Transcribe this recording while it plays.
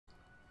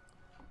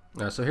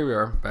So here we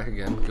are, back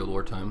again, Guild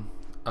War time.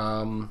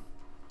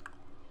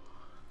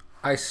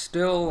 I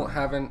still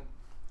haven't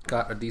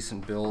got a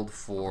decent build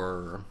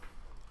for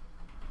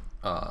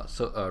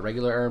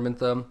regular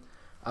Araminta.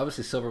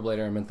 Obviously, Silverblade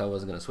Araminta, I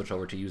wasn't going to switch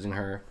over to using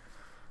her.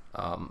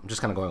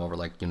 Just kind of going over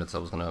like units I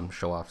was going to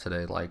show off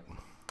today. Like,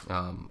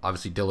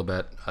 obviously,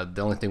 Dilibet.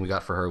 The only thing we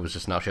got for her was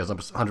just now she has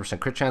 100%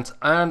 crit chance,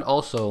 and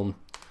also,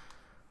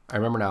 I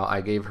remember now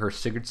I gave her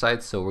Sigurd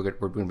Sights, so we're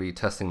going to be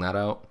testing that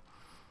out.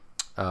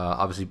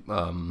 Obviously,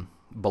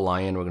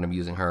 Belian, we're going to be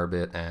using her a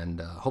bit, and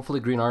hopefully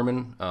Green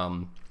Armin.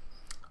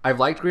 I've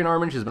liked Green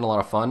Armin, she's been a lot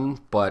of fun,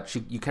 but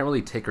you can't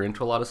really take her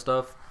into a lot of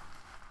stuff,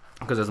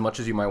 because as much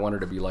as you might want her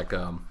to be like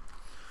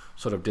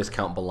sort of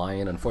discount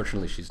Belian,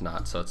 unfortunately she's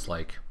not, so it's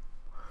like,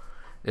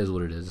 it is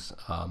what it is.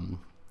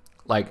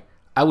 Like,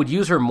 I would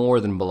use her more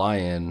than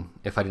Belian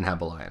if I didn't have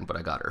Belian, but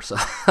I got her, so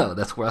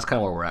that's kind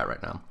of where we're at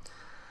right now.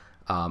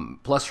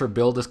 Plus her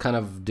build is kind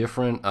of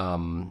different.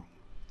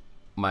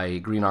 My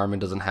Green Armin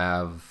doesn't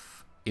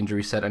have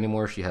injury set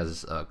anymore. She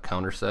has a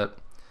counter set.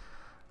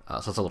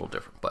 So it's a little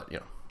different, but, you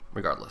know,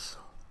 regardless.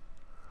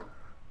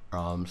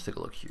 Let's take a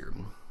look here.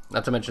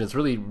 Not to mention, it's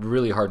really,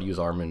 really hard to use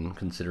Armin,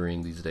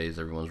 considering these days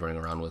everyone's running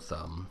around with,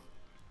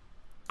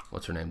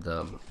 what's her name?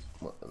 The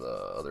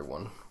other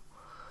one.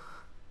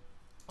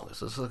 Oh,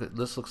 this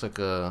looks like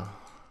a...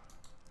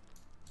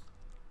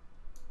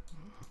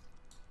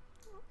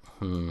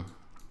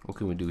 What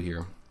can we do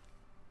here?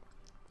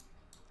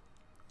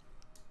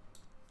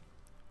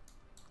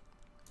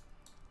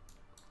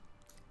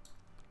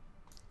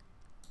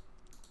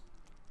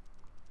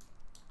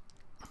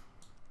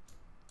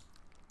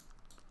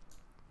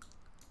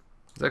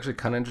 It's actually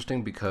kind of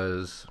interesting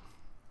because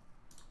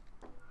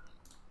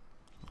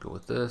go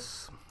with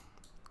this,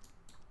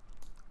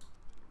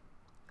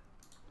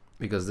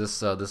 because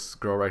this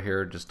girl right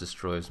here just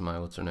destroys my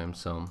what's her name.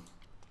 So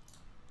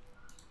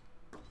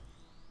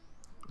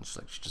it's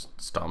like she just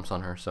stomps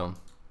on her. So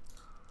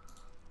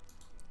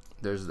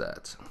there's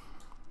that.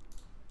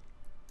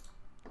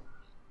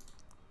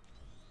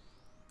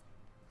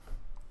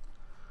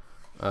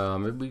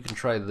 Maybe we can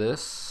try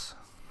this.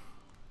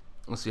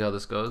 Let's see how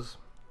this goes.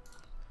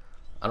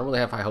 I don't really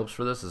have high hopes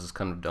for this. This is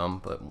kind of dumb,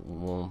 but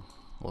we'll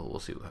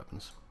see what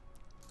happens.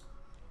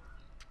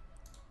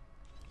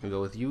 We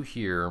go with you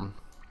here.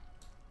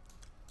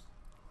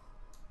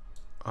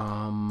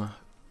 So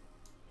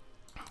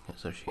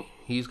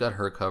he's got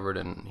her covered,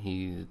 and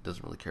he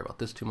doesn't really care about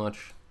this too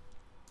much.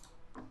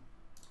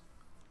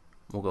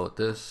 We'll go with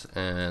this,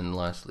 and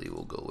lastly,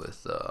 we'll go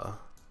with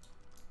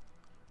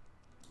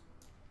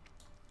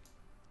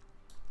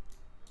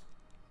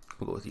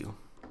you.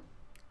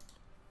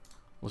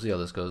 We'll see how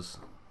this goes.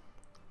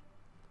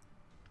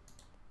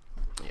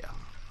 Yeah.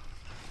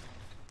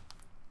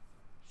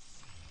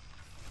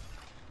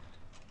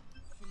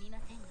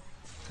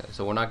 Okay,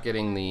 so we're not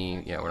getting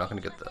the... Yeah, we're not going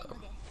to get the...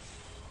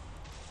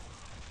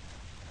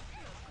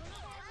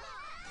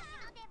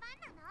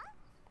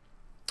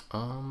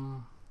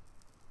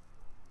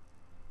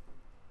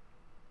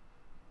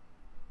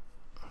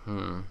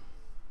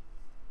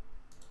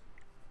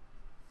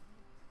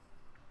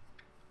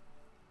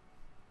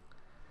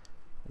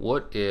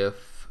 What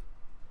if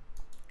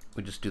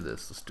we just do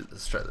this?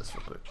 Let's try this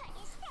real quick.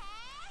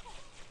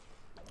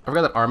 I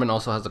forgot that Armin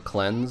also has a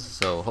cleanse,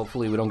 so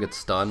hopefully we don't get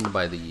stunned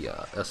by the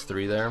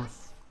S3 there. And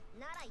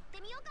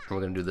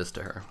we're gonna do this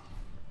to her,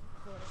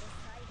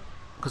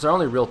 because our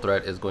only real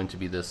threat is going to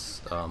be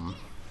this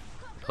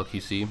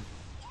LQC,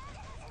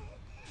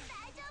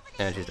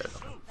 and she's dead.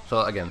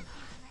 So again,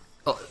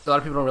 a lot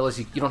of people don't realize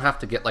you don't have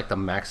to get like the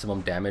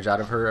maximum damage out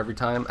of her every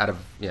time, out of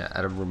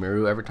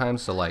Rimuru every time.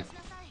 So like,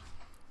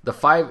 the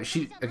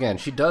she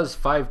does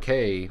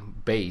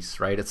 5k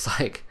base, right? It's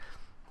like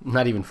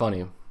not even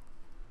funny.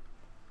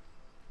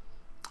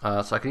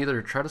 So I can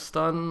either try to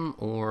stun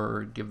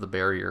or give the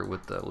barrier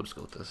with the... We'll just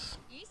go with this.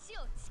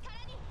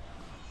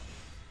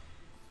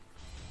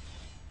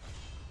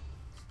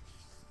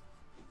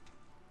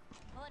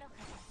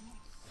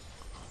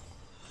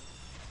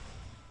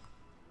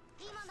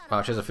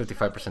 She has a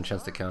 55%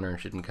 chance to counter, and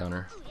she didn't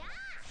counter.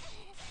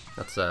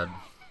 That's sad.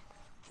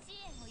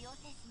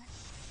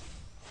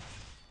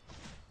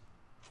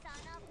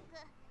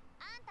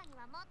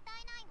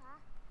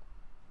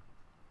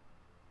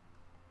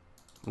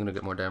 I'm gonna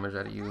get more damage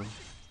out of you.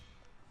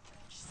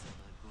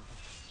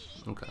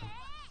 Okay.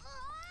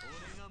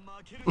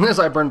 Yes,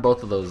 I burned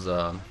both of those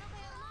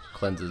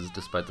cleanses,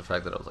 despite the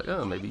fact that I was like,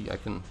 oh, maybe I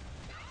can.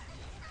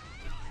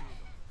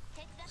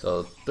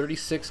 So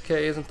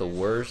 36k isn't the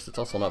worst. It's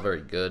also not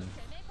very good.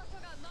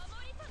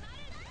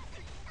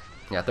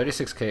 Yeah,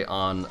 36k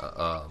on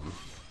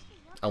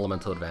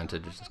elemental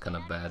advantage is just kind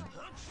of bad.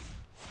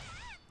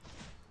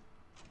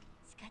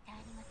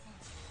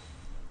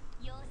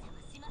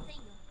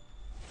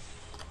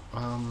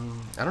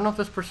 I don't know if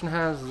this person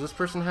has... Does this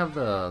person have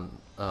the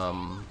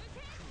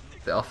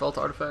Elfelt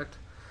artifact?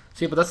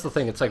 See, but that's the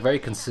thing. It's like very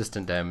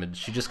consistent damage.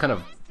 She just kind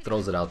of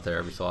throws it out there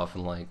every so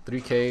often. Like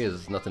 3k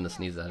is nothing to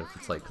sneeze at if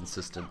it's like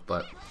consistent.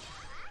 But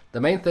the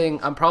main thing,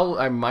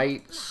 I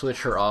might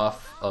switch her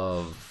off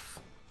of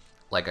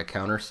like a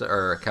counter set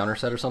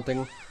or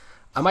something,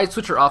 I might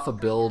switch her off a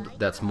build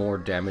that's more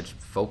damage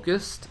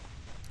focused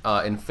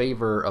in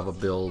favor of a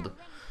build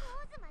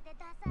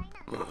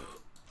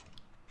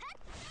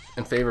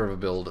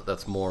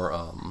that's more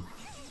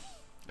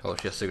oh,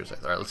 she has Secret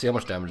Sight. Alright, let's see how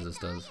much damage this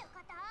does.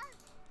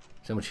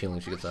 See how much healing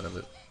she gets out of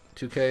it.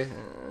 2k?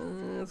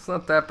 It's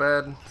not that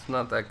bad. It's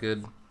not that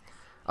good.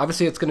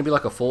 Obviously, it's going to be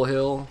like a full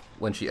heal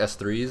when she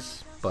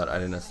S3s, but I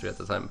didn't S3 at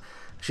the time.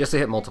 She has to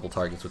hit multiple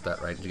targets with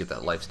that, right? To get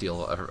that life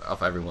steal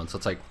off everyone. So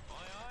it's like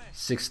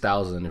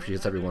 6,000 if she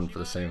hits everyone for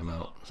the same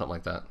amount. Something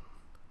like that.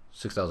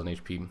 6,000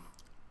 HP.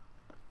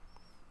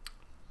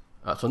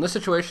 So in this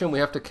situation, we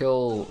have to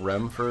kill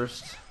Rem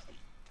first.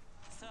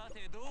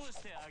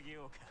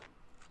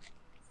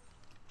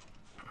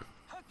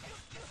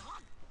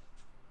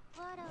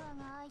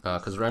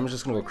 Because Rem is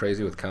just going to go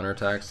crazy with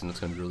counterattacks, and it's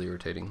going to be really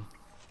irritating.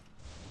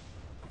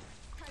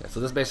 Okay, so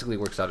this basically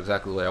works out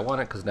exactly the way I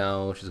want it, because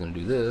now she's going to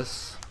do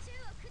this.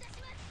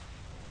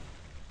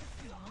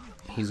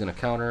 He's going to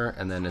counter,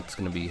 and then it's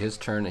going to be his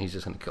turn, and he's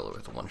just going to kill her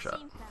with a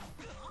one-shot.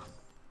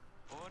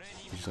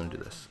 He's just going to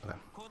do this. Okay.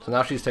 So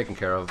now she's taken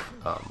care of.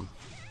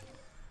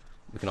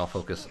 We can all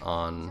focus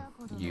on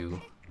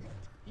you.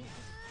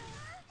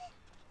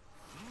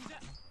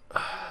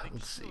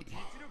 Let's see.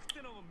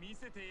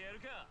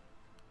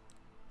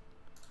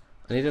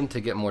 I need him to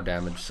get more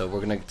damage, so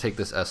we're gonna take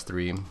this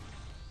S3.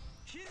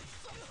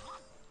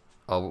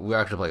 Oh, we're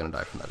actually probably gonna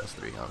die from that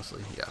S3,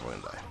 honestly. Yeah, we're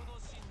gonna die.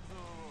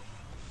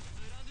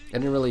 We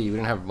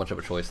didn't have much of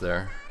a choice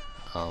there.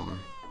 Oh,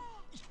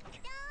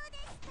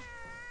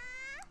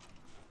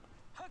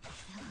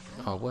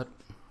 what?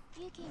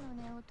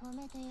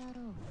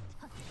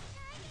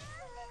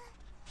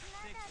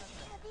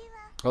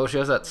 Oh, she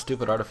has that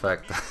stupid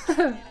artifact.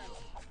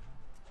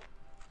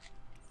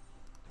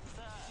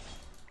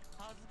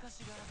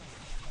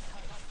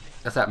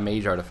 That's that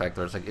mage artifact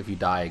where it's like if you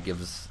die, it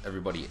gives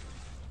everybody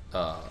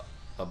a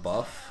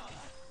buff,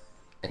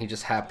 and he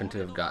just happened to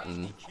have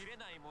gotten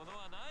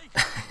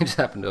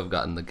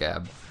the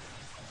Gab.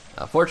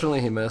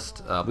 Fortunately, he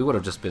missed. We would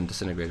have just been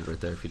disintegrated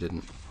right there if he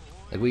didn't.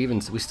 Like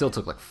we still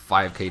took like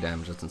 5k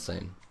damage. That's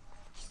insane.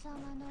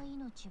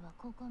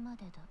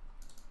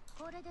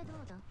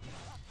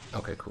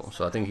 Okay, cool.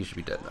 So I think he should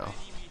be dead now.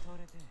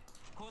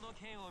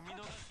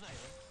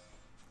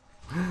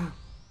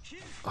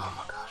 Oh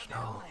my gosh,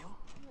 no.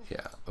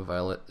 Yeah,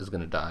 Violet is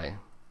gonna die.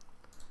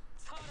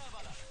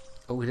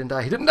 Oh, he didn't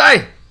die. He didn't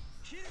die!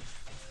 Oh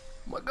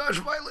my gosh,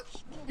 Violet,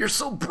 you're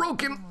so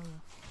broken.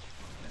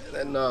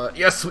 And then,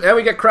 yes, and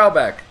we get Crow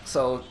back.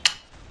 So,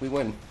 we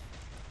win.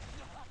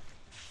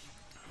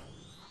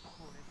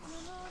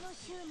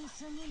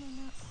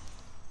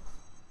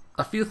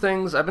 A few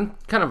things. I've been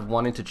kind of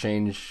wanting to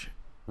change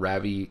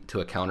Ravi to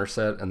a counter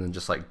set and then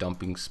just like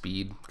dumping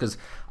speed. Because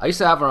I used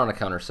to have her on a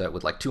counter set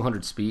with like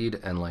 200 speed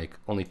and like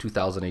only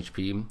 2,000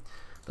 HP.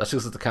 That's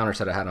just that the counter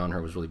set I had on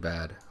her was really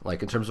bad.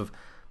 Like in terms of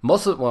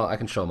most of, well, I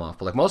can show them off,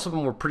 but like most of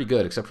them were pretty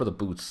good except for the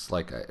boots.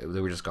 Like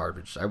they were just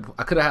garbage.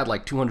 I could have had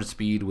like 200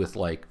 speed with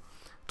like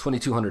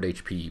 2,200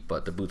 HP,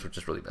 but the boots were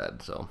just really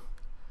bad. So,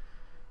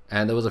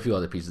 and there was a few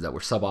other pieces that were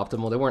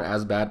suboptimal. They weren't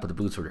as bad, but the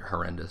boots were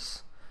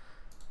horrendous.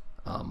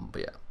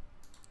 But yeah,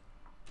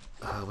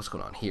 what's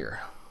going on here?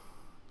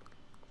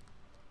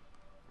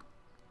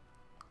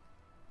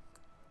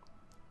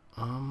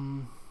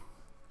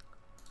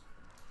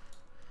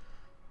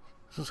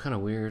 This is kind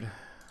of weird.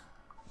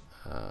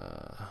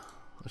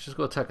 Let's just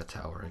go attack a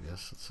tower, I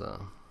guess. It's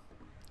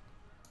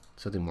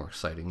something more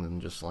exciting than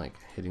just like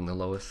hitting the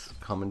lowest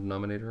common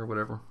denominator or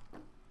whatever.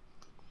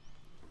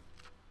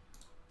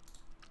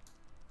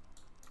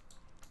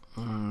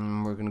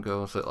 We're gonna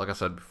go, so like I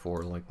said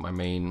before, like my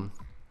main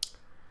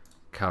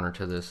counter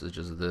to this is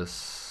just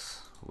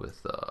this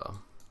with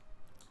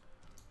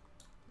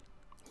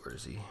where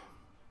is he?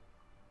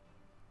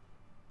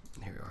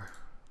 Here we are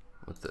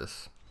with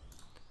this.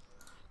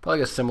 Probably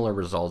get similar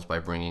results by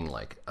bringing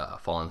like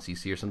Fallen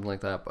CC or something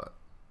like that, but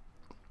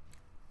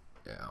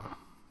yeah.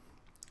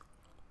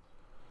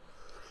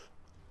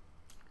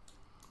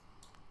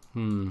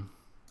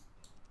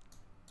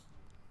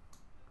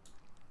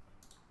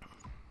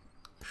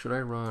 Should I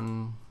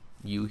run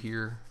you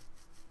here?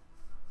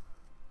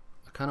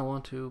 I kind of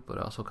want to, but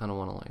I also kind of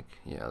want to like,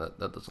 yeah,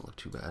 that doesn't look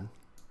too bad.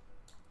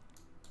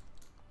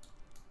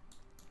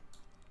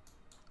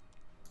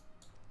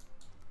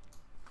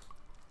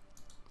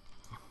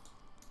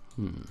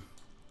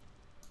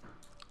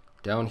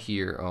 Down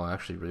here, oh, I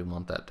actually really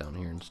want that down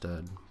here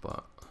instead,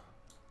 but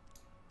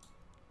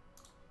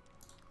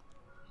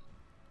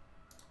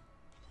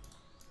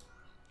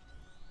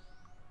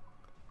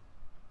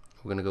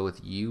we're gonna go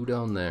with you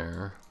down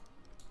there.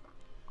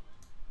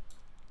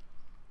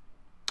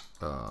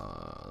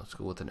 Let's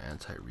go with an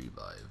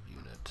anti-revive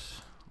unit,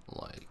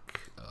 like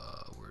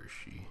where is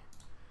she?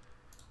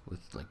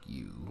 With like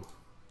you.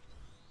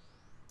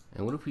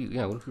 And what if we,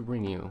 yeah, what if we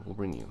bring you? We'll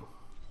bring you.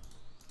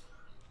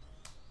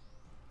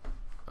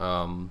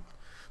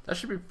 That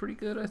should be pretty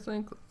good, I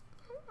think.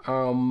 It's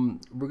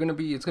gonna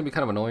be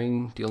kind of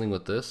annoying dealing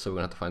with this, so we're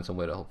gonna have to find some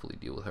way to hopefully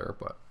deal with her,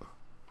 but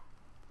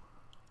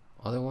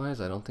Otherwise,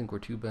 I don't think we're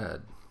too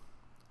bad.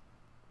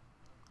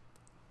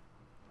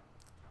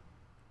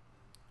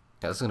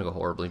 Yeah, this is gonna go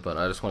horribly, but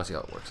I just want to see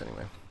how it works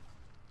anyway.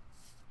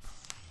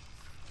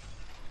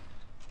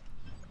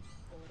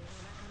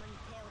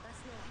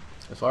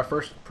 So our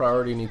first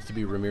priority needs to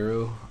be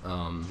Rimuru.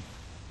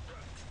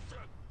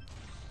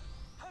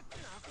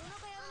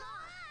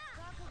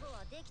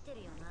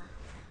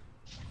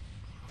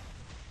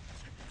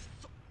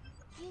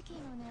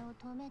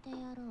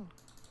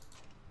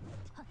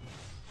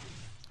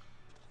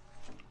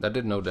 That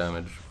did no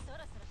damage.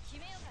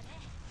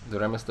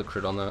 Did I miss the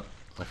crit on that?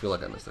 I feel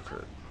like I missed the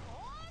crit.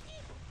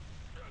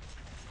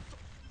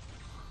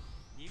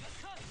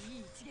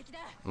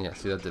 Yeah,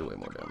 see, that did way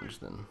more damage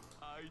than...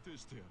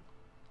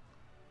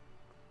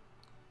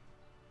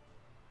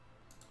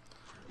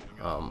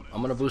 I'm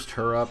gonna boost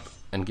her up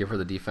and give her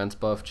the defense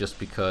buff just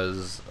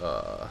because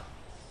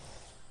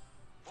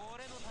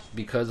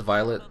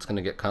Violet's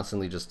gonna get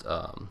constantly just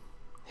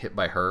hit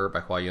by her, by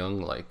Hua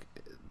Young. Like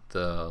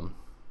the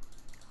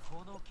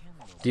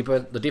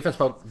defense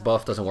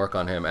buff doesn't work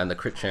on him, and the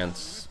crit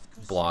chance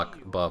block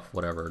buff,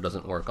 whatever,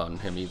 doesn't work on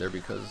him either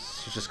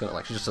because she's just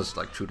gonna she just does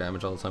like true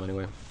damage all the time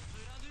anyway.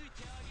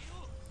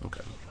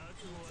 Okay.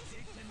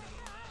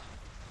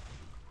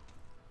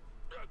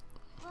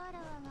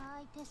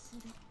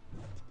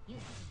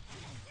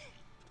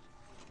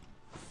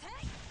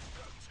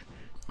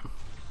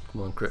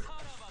 Come on, crit.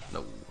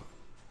 No.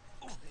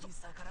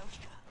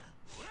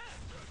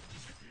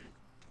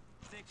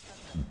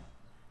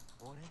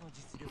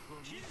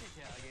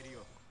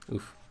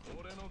 Oof.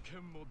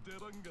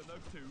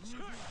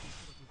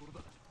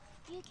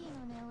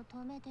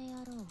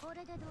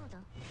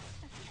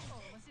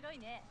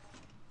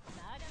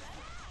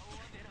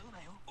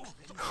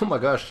 Oh my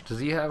gosh, does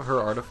he have her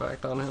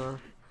artifact on her?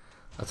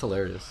 That's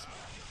hilarious.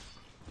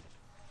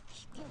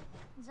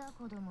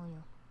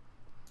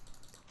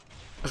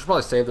 I should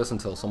probably save this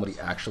until somebody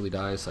actually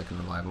dies so I can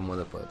revive him with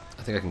it, but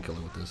I think I can kill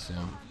it with this,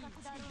 yeah.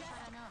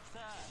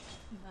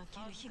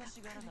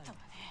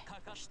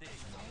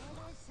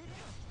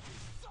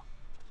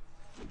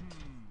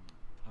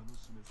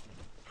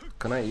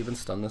 Can I even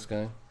stun this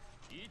guy?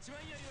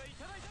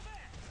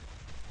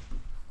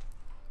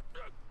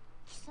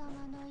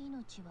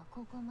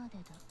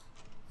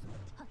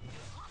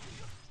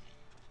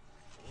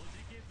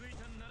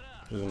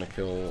 He's gonna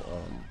kill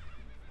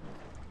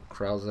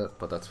Krauset,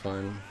 but that's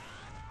fine.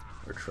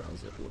 Or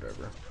Trouset,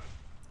 whatever.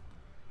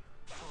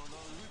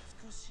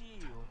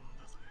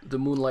 The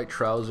Moonlight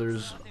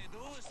Trousers.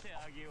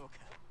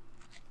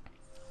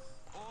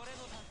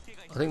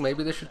 I think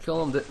maybe they should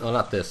kill him. Oh,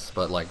 not this,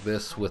 but like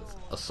this with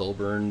a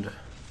Soulburned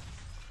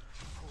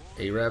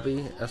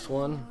Arabi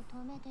S1.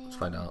 Let's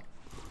find out.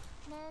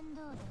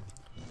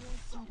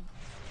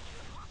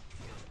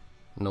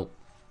 Nope.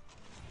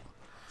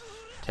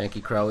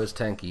 Tanky Crow is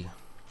tanky.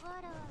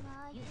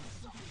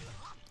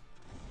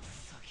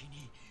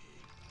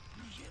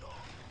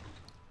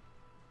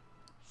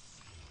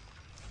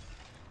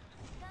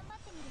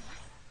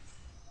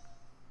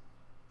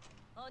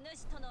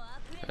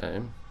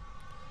 Okay.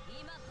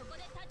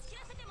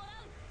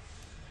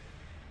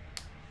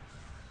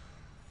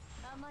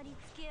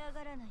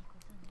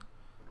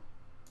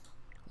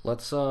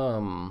 Let's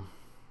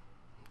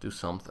do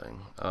something.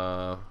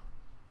 I'm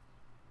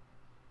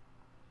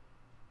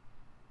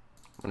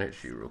gonna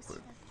hit you real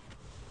quick.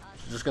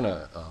 She's just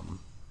gonna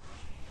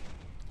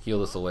heal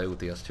this away with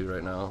the S2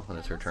 right now when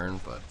it's her turn,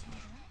 but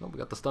no, we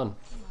got the stun.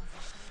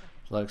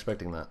 Was not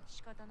expecting that.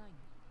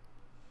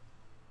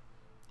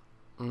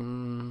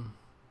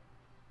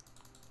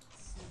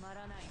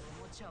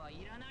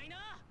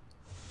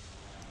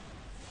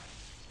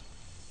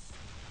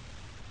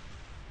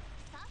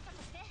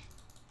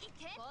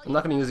 I'm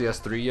not gonna use the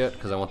S3 yet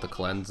because I want the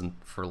cleanse and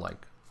for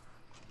like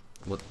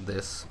with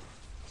this.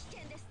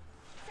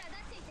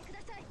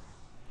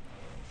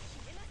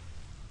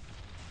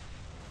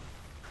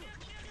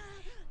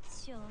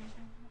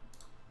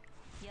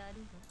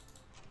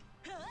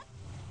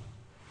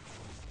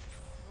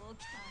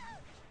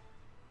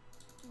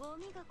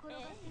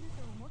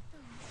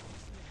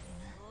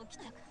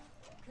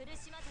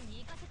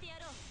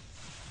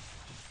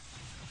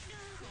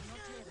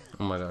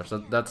 Oh my gosh,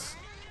 that's...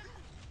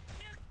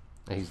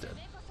 He's dead.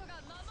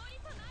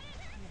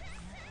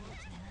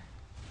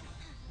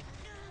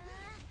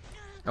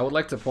 I would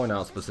like to point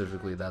out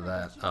specifically that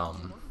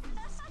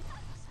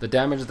the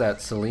damage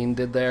that Celine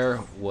did there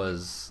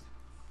was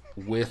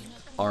with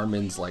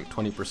Armin's like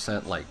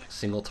 20% like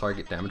single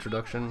target damage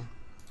reduction.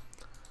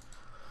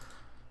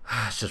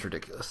 It's just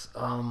ridiculous.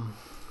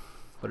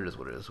 But it is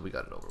what it is. We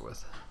got it over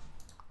with.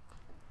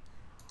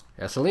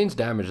 Yeah, Celine's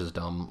damage is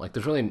dumb. Like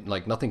there's really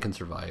like nothing can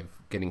survive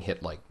getting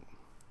hit like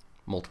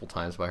multiple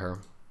times by her.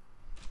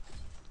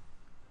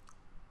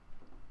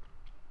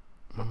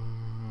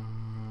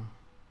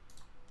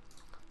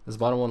 This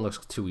bottom one looks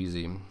too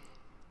easy.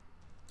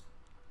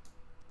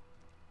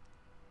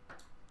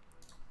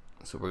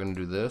 So we're gonna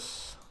do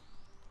this.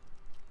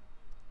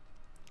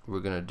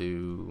 We're gonna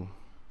do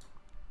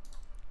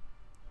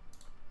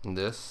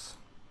this.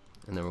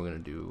 And then we're gonna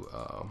do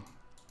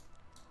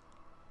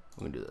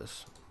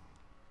this.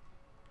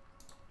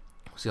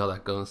 See how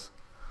that goes.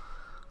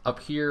 Up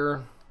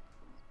here,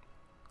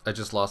 I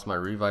just lost my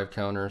revive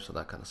counter, so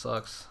that kind of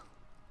sucks.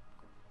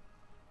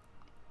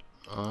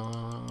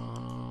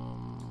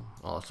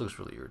 Oh, this looks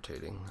really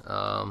irritating.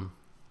 I'm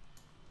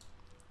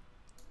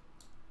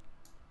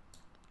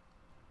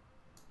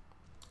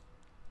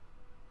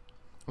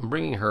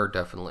bringing her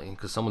definitely,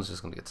 because someone's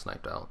just gonna get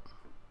sniped out.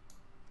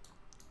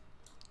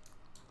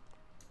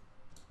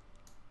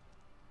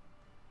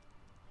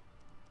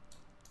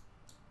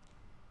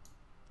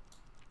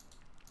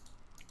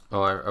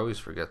 Oh, I always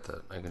forget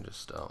that I can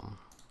just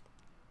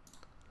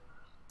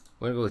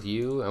we're gonna go with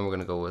you, and we're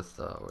gonna go with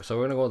so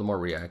we're gonna go with a more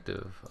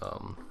reactive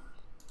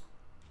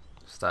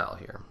style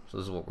here. So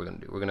this is what we're gonna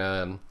do. We're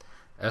gonna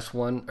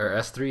S1 or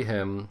S3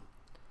 him.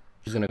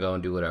 He's gonna go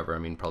and do whatever. I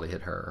mean, probably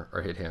hit her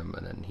or hit him,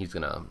 and then he's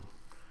gonna,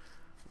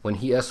 when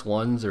he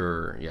S1s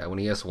when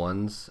he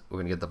S1s, we're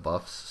gonna get the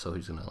buffs. So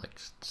he's gonna like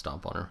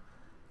stomp on her.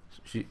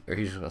 He's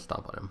just gonna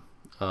stomp on him.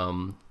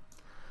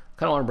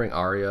 Kind of want to bring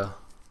Arya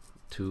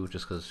too,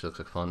 just because she looks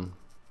like fun.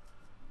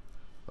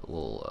 But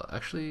we'll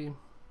actually,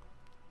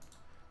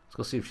 let's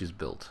go see if she's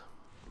built.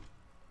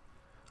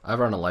 I have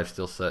her on a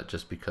lifesteal set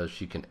just because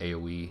she can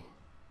AoE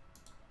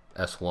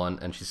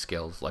S1 and she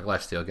scales like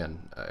lifesteal.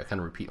 Again, I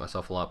kind of repeat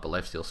myself a lot, but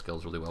lifesteal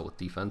scales really well with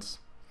defense.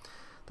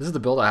 This is the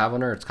build I have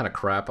on her. It's kind of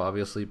crap,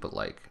 obviously, but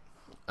like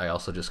I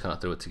also just kind of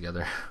threw it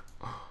together.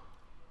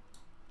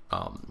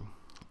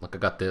 Like I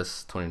got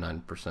this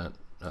 29%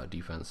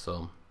 defense,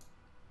 so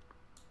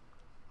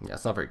yeah,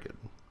 it's not very good.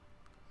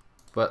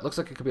 But it looks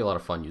like it could be a lot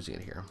of fun using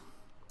it here.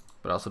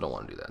 But I also don't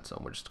want to do that, so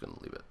we're just gonna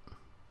leave it.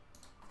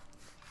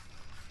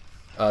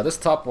 This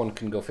top one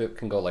can go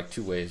like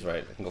two ways, right?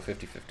 It can go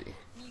 50-50.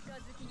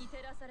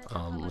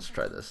 Let's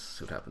try this.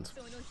 See what happens.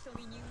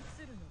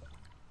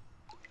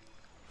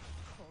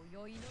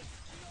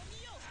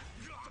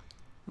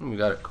 We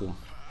got it. Cool.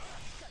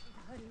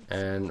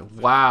 And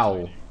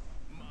wow.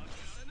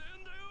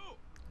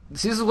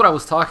 See, this is what I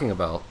was talking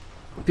about.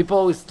 People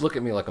always look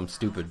at me like I'm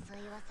stupid.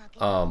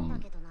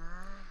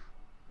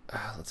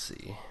 Let's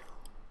see.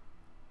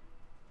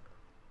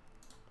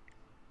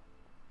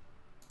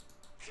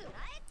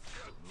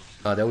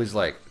 They always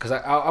like, because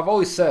I've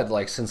always said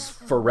like since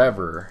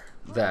forever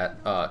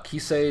that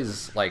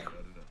Kisei's like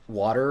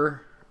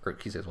water, or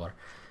Kisei's water,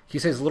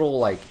 Kisei's little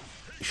like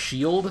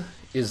shield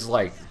is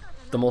like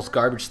the most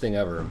garbage thing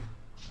ever,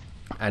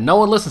 and no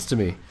one listens to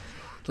me.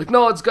 Like,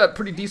 no, it's got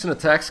pretty decent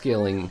attack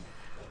scaling.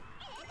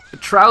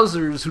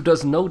 Trousers, who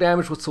does no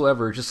damage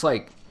whatsoever, just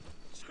like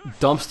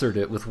dumpstered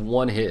it with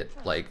one hit.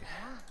 Like,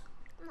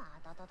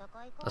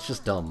 that's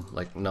just dumb.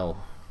 Like, no.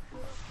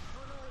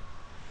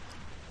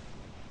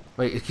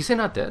 Wait, is Kisei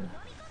not dead?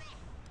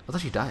 I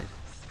thought she died.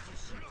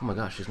 Oh my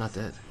gosh, she's not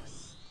dead.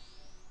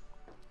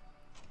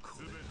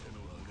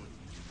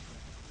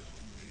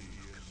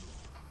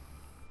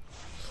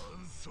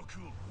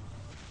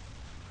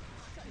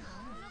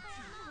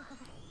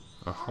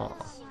 Uh-huh.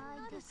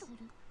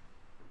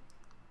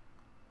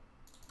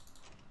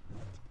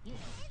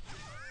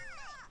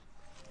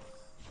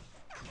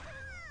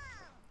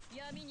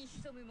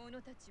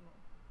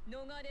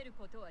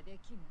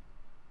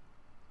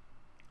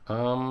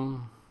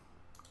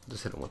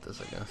 Just hit him with this,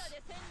 I guess.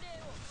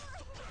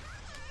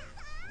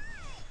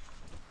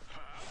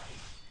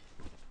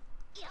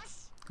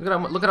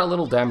 Look at how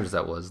little damage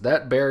that was.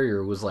 That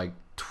barrier was like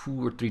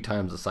 2 or 3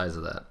 times the size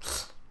of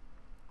that.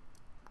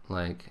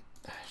 Like,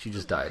 she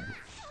just died.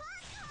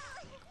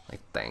 Like,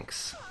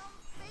 thanks.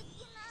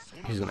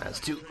 He's gonna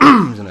ask 2.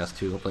 He's gonna ask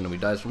 2. Hopefully nobody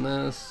dies from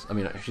this. I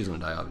mean, she's gonna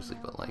die, obviously,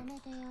 but like.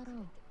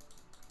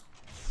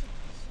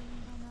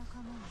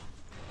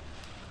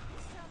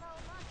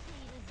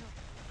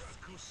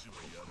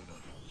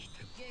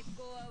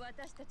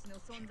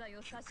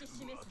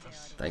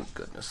 Thank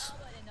goodness.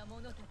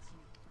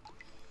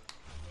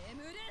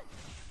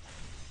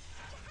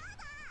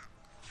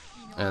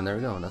 And there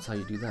we go. And that's how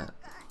you do that.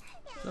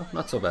 So,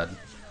 not so bad.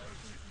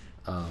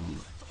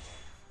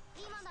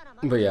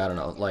 But yeah, I don't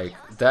know. Like,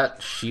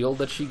 that shield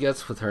that she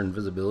gets with her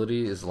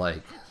invisibility is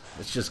like,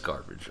 it's just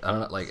garbage. I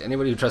don't know. Like,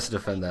 anybody who tries to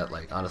defend that,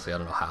 like, honestly, I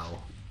don't know how.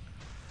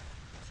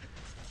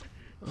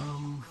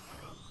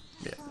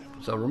 Yeah.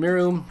 So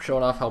Ramiro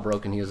showing off how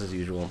broken he is as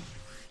usual.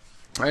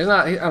 He's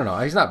not. I don't know.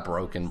 He's not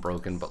broken,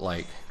 but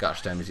like,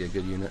 gosh damn, is he a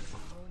good unit?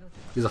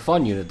 He's a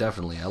fun unit,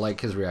 definitely. I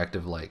like his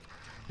reactive. Like,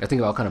 I think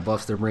about what kind of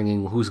buffs they're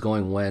bringing, who's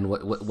going when,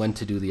 when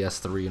to do the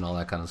S3 and all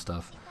that kind of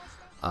stuff.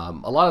 A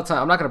lot of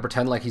time, I'm not gonna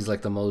pretend like he's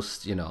like the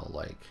most, you know,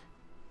 like,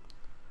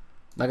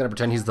 I'm not gonna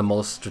pretend he's the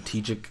most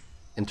strategic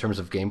in terms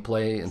of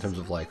gameplay, in terms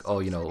of like, oh,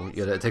 you know,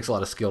 it takes a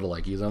lot of skill to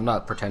like use him. I'm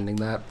not pretending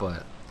that,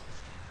 but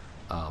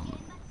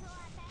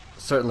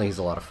certainly he's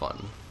a lot of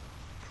fun.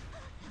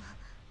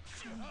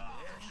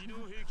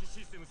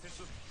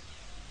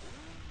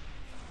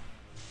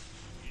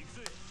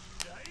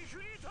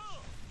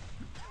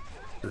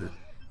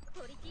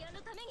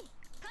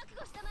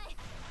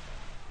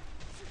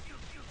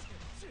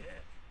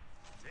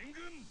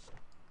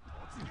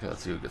 Okay,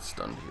 let's see who gets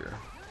stunned here.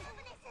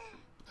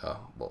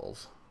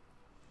 balls.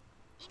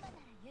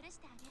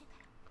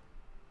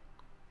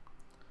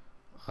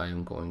 I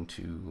am going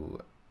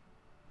to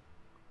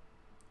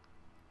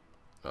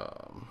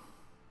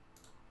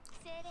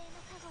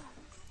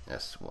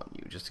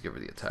S1U just to give her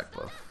the attack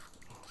buff,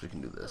 so we can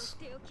do this.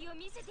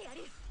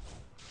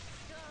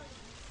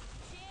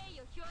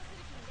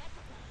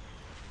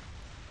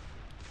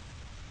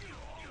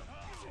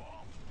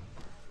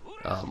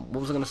 What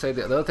was I going to say?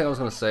 The other thing I was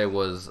going to say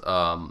was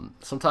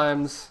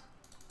sometimes,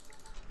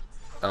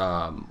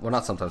 well,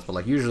 not sometimes, but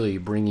like usually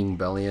bringing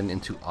Bellion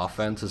into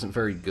offense isn't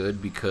very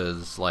good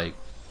because like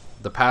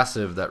the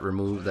passive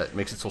that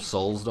makes it so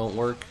souls don't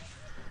work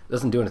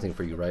doesn't do anything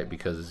for you, right?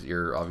 Because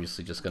you're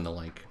obviously just going to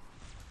like,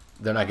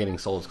 they're not getting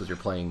souls because you're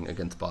playing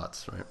against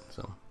bots, right?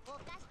 So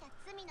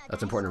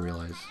that's important to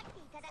realize.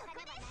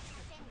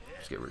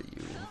 Just get rid of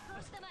you.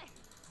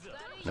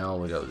 Now all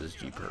we got is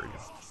G-Purge.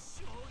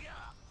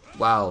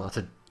 Wow, that's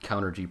a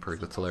counter G-Purge.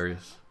 That's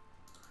hilarious.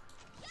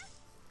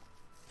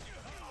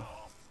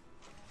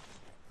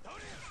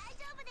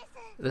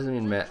 It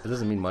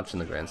doesn't mean much in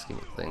the grand scheme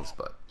of things,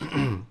 but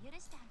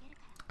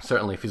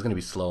certainly if he's gonna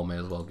be slow, may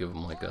as well give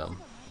him like a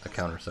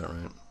counter set,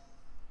 right?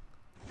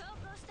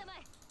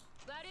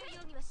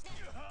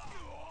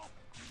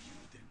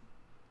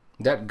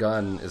 That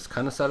gun is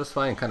kind of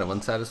satisfying, kind of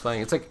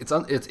unsatisfying. It's like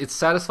it's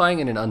satisfying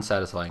in an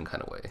unsatisfying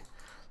kind of way.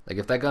 Like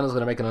if that gun is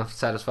gonna make an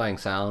unsatisfying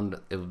sound,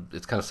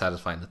 it's kind of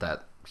satisfying that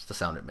that's the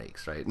sound it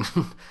makes, right?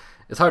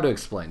 It's hard to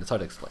explain.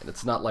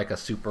 It's not like a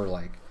super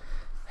like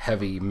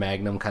heavy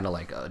magnum kind of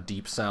like a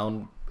deep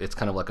sound. It's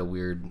kind of like a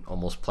weird,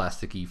 almost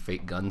plasticky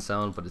fake gun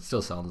sound, but it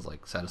still sounds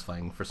like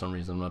satisfying for some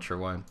reason. I'm not sure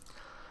why.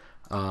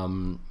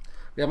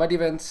 Yeah, my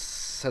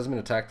defense hasn't been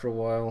attacked for a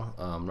while.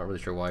 I'm not really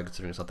sure why,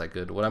 considering it's not that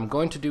good. What I'm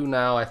going to do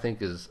now, I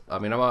think, is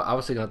I'm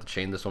obviously gonna have to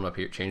change this one up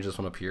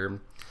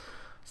here.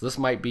 So this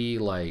might be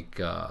like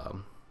I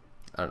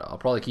don't know. I'll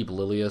probably keep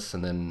Lilius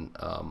and then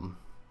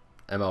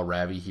ML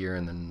Ravi here,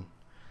 and then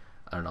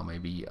I don't know,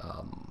 maybe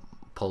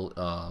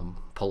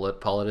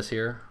Politis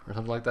here or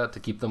something like that to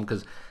keep them,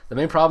 because the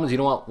main problem is you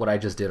don't want what I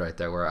just did right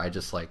there, where I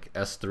just like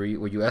S3,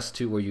 where you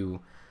S2, where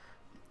you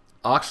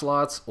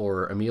Oxlots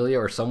or Amelia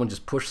or someone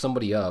just push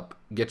somebody up,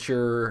 get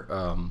your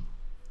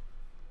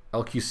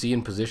LQC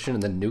in position,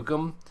 and then nuke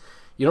them.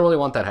 You don't really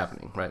want that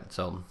happening, right?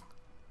 So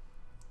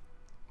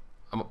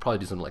I'll probably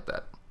do something like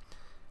that.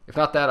 If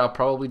not that, I'll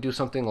probably do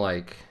something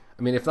like,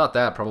 I mean, if not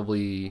that,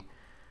 probably,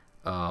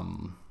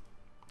 no,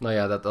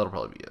 yeah, that'll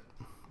probably be it.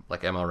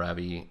 Like ML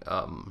Ravi,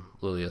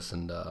 Lilius,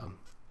 and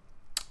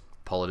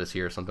Politis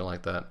here, or something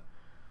like that.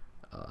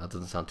 That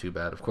doesn't sound too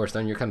bad. Of course,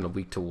 then you're kind of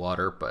weak to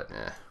water, but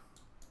eh.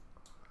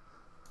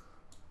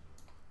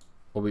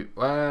 Well,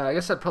 I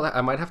guess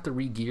I might have to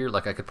re-gear.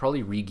 Like I could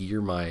probably re-gear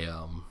my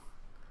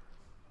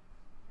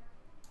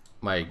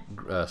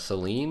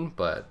Celine,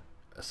 but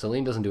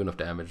Celine doesn't do enough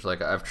damage.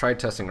 Like I've tried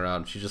testing her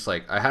out. She's just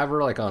like, I have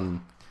her like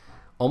on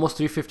almost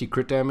 350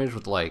 crit damage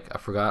with like, I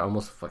forgot,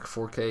 almost like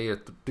 4k,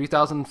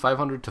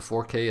 3,500 to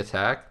 4k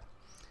attack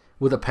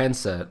with a pen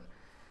set,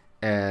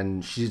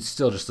 and she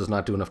still just does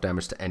not do enough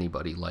damage to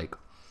anybody. Like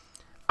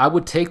I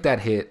would take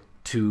that hit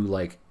to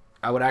like,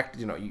 I would act,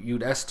 you know,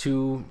 you'd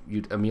S2,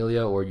 you'd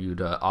Amelia, or you'd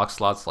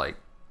Oxlots like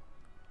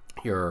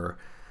your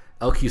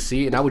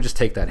LQC, and I would just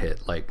take that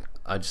hit. Like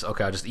I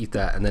just eat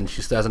that, and then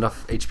she still has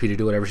enough HP to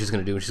do whatever she's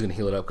gonna do, and she's gonna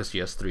heal it up because she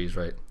has 3s,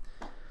 right?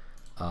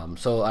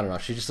 So I don't know.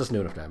 She just doesn't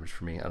do enough damage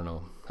for me. I don't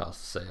know how else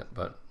to say it,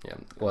 but yeah,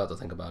 we'll have to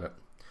think about it.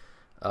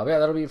 But yeah,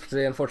 that'll be for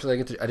today.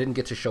 Unfortunately, I didn't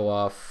get to show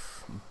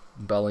off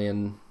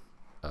Bellion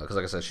because,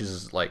 like I said, she's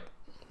just like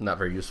not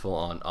very useful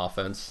on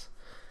offense.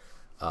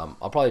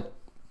 I'll probably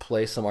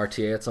play some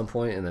RTA at some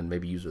point and then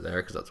maybe use her there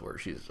because that's where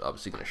she's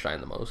obviously going to shine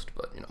the most.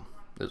 But you know,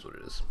 it is what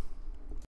it is.